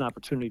gives us an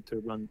opportunity to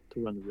run the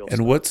real stuff.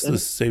 And what's the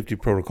safety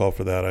protocol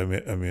for that? I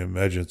mean,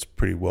 imagine it's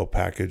pretty well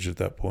packaged at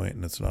that point,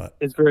 and it's not.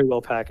 It's very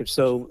well packaged.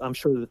 So I'm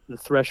sure that the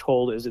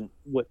threshold isn't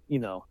what,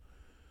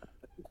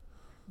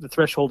 the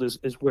threshold is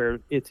where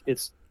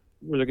it's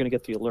where they're going to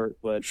get the alert,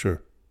 but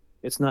Sure.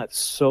 It's not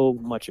so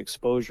much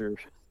exposure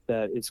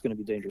that it's going to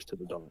be dangerous to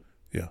the dog.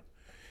 Yeah.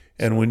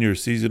 And when you're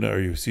seasoning, are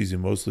you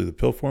seasoning mostly the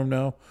pill form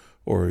now,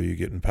 or are you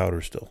getting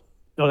powder still?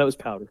 No, that was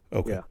powder.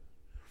 Okay.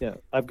 Yeah.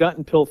 I've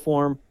gotten pill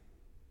form,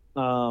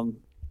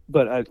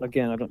 but I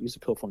don't use the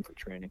pill form for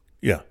training.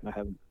 Yeah. I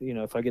haven't.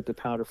 If I get the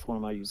powder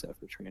form, I use that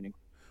for training.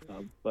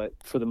 But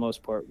for the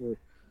most part, we're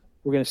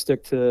going to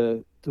stick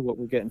to what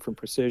we're getting from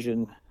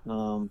Precision,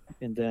 and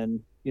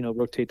then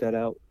rotate that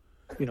out,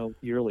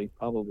 yearly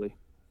probably,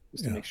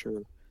 just to make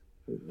sure,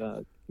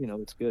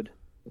 it's good.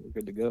 We're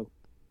good to go.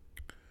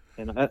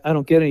 And I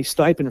don't get any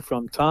stipend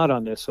from Todd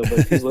on this, so but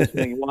if he's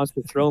listening, he wants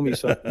to throw me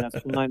something, that's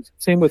fine.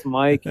 Same with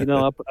Mike.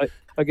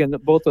 Again,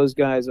 both those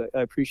guys, I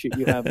appreciate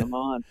you having them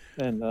on.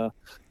 And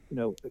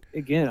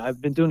again,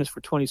 I've been doing this for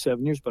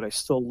 27 years, but I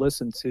still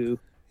listen to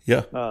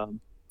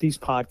these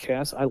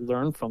podcasts. I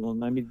learn from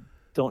them. I mean,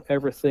 don't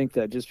ever think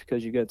that just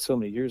because you got so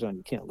many years on,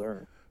 you can't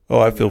learn. Oh,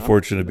 I feel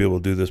fortunate to be able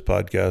to do this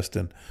podcast,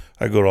 and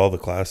I go to all the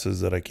classes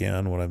that I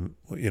can when I'm,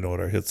 at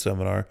our HIT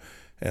seminar,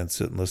 and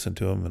sit and listen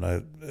to them, and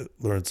I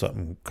learn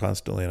something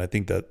constantly. And I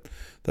think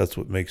that's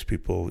what makes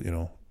people,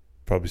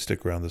 probably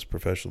stick around this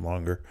profession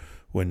longer,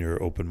 when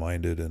you're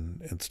open-minded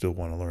and still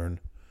want to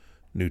learn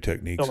new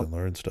techniques and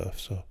learn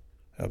stuff. So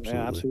absolutely.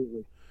 Yeah,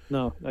 absolutely.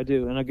 No, I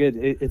do. And again,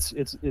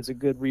 it's a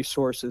good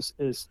resource as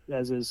is,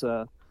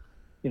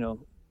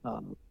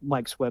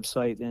 Mike's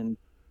website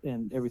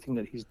and everything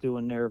that he's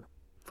doing there,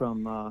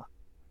 from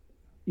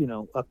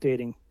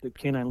updating the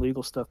canine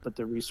legal stuff, but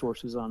the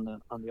resources on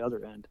the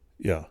other end.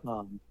 Yeah.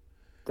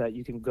 That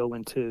you can go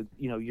into,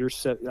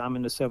 I'm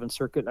in the 7th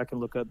Circuit. I can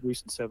look up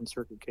recent 7th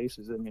Circuit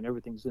cases. I mean,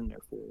 everything's in there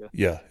for you.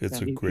 Yeah,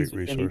 it's a great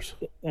resource.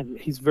 And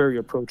he's very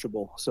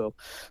approachable. So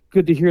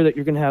good to hear that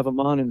you're going to have him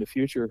on in the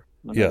future.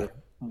 On the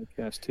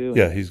podcast too.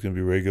 Yeah, he's going to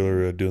be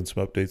regular, doing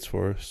some updates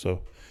for us.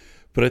 So,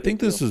 but I think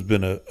this has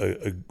been a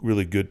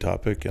really good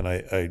topic, and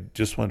I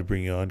just wanted to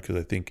bring you on because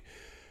I think,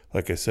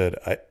 like I said,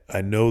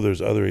 I know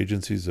there's other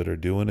agencies that are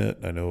doing it.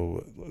 I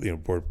know,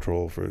 Border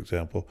Patrol, for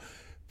example.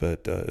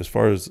 But as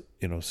far as,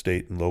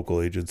 state and local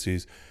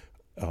agencies,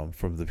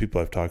 from the people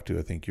I've talked to,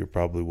 I think you're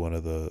probably one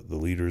of the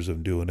leaders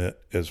of doing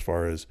it, as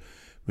far as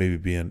maybe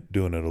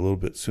doing it a little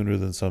bit sooner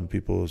than some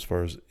people, as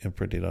far as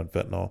imprinting on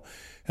fentanyl.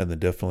 And then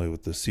definitely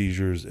with the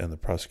seizures and the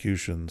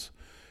prosecutions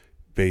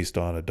based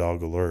on a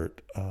dog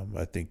alert.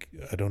 I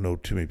don't know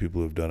too many people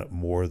who have done it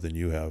more than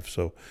you have.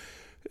 So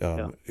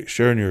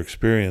sharing your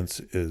experience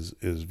is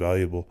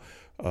valuable.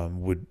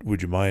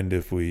 Would you mind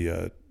if we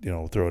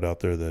throw it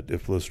out there that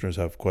if listeners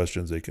have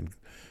questions, they can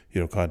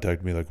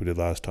contact me like we did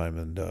last time,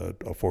 and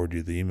I'll forward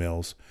you the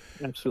emails.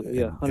 Absolutely.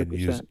 100%.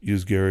 And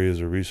use Gary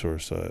as a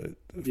resource,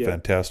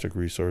 fantastic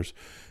resource,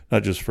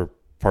 not just for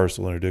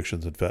parcel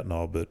interdictions and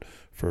fentanyl, but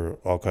for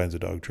all kinds of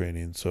dog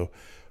training. So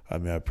I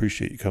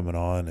appreciate you coming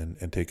on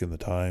and taking the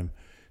time,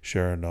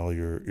 sharing all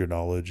your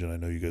knowledge, and I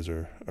know you guys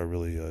are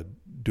really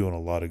doing a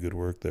lot of good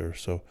work there.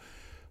 So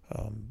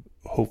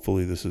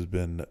hopefully this has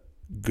been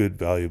good,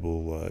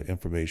 valuable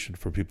information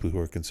for people who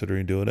are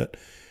considering doing it.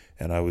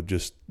 And I would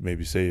just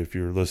maybe say, if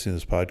you're listening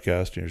to this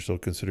podcast and you're still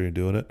considering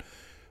doing it,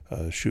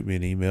 shoot me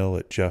an email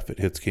at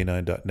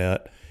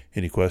jeff@hitscanine.net.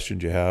 Any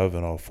questions you have,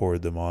 and I'll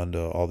forward them on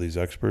to all these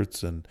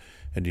experts, and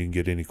you can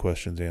get any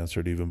questions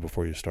answered even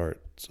before you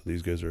start. So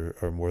these guys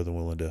are more than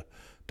willing to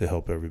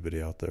help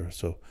everybody out there.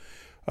 So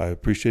I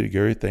appreciate it,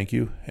 Gary. Thank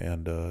you.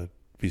 And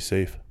be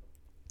safe.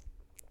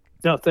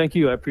 No, thank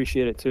you. I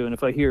appreciate it too. And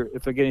if I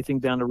get anything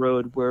down the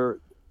road where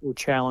we're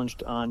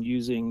challenged on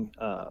using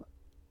not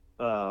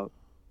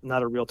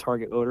a real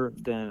target odor,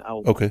 then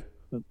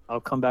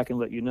I'll come back and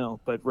let you know.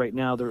 But right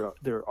now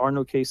there are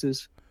no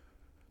cases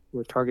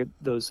where target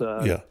those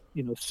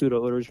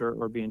pseudo odors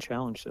are being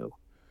challenged. So,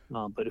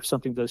 but if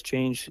something does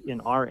change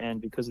in our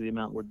end because of the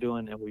amount we're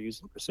doing and we're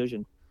using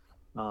precision,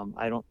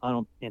 I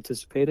don't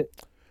anticipate it.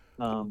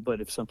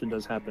 But if something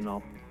does happen,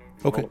 I'll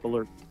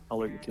alert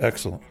you to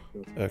Excellent.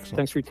 So, Excellent.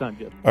 Thanks for your time,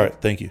 Jeff. All right.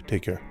 Thank you.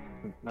 Take care.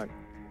 All right.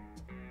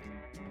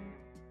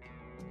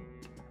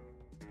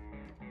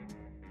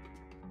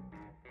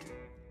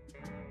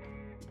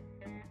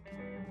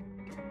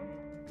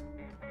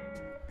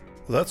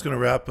 Well, that's going to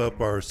wrap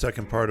up our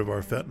second part of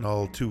our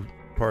fentanyl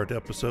 2-part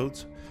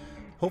episodes.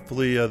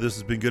 Hopefully this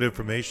has been good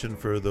information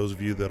for those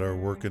of you that are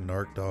working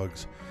narc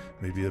dogs.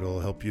 Maybe it'll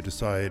help you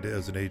decide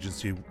as an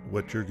agency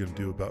what you're going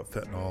to do about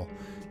fentanyl,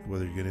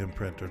 whether you're going to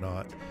imprint or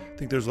not. I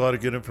think there's a lot of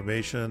good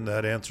information.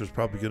 That answer is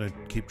probably going to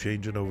keep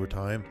changing over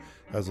time,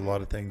 as a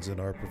lot of things in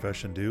our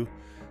profession do.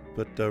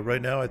 But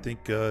right now, I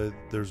think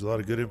there's a lot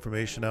of good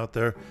information out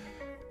there.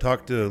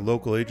 Talk to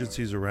local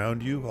agencies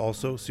around you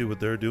also, see what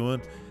they're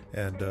doing,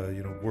 and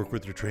work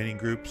with your training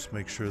groups.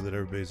 Make sure that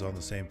everybody's on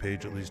the same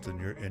page, at least in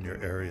your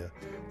area.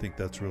 I think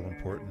that's real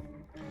important.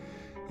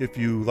 If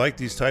you like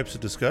these types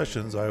of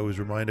discussions, I always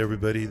remind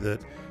everybody that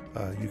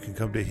you can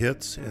come to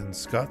HITS in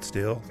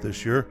Scottsdale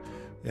this year.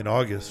 In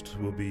August,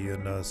 we'll be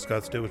in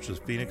Scottsdale, which is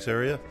Phoenix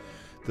area.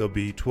 There'll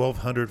be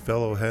 1,200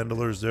 fellow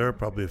handlers there,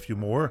 probably a few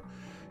more.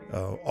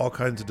 All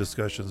kinds of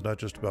discussions, not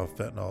just about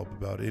fentanyl,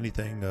 but about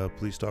anything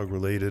police dog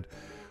related.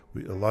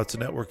 Lots of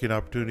networking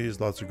opportunities,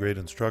 lots of great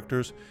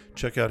instructors.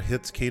 Check out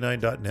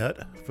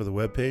hitscanine.net for the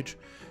webpage.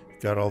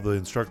 Got all the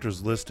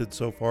instructors listed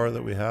so far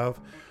that we have.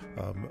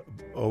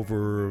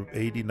 Over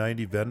 80,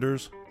 90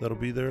 vendors that'll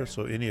be there.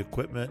 So any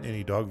equipment,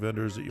 any dog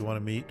vendors that you want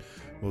to meet,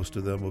 most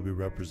of them will be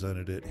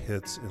represented at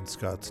HITS in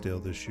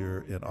Scottsdale this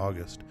year in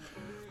August.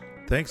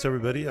 Thanks,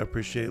 everybody. I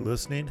appreciate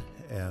listening,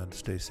 and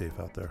stay safe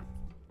out there.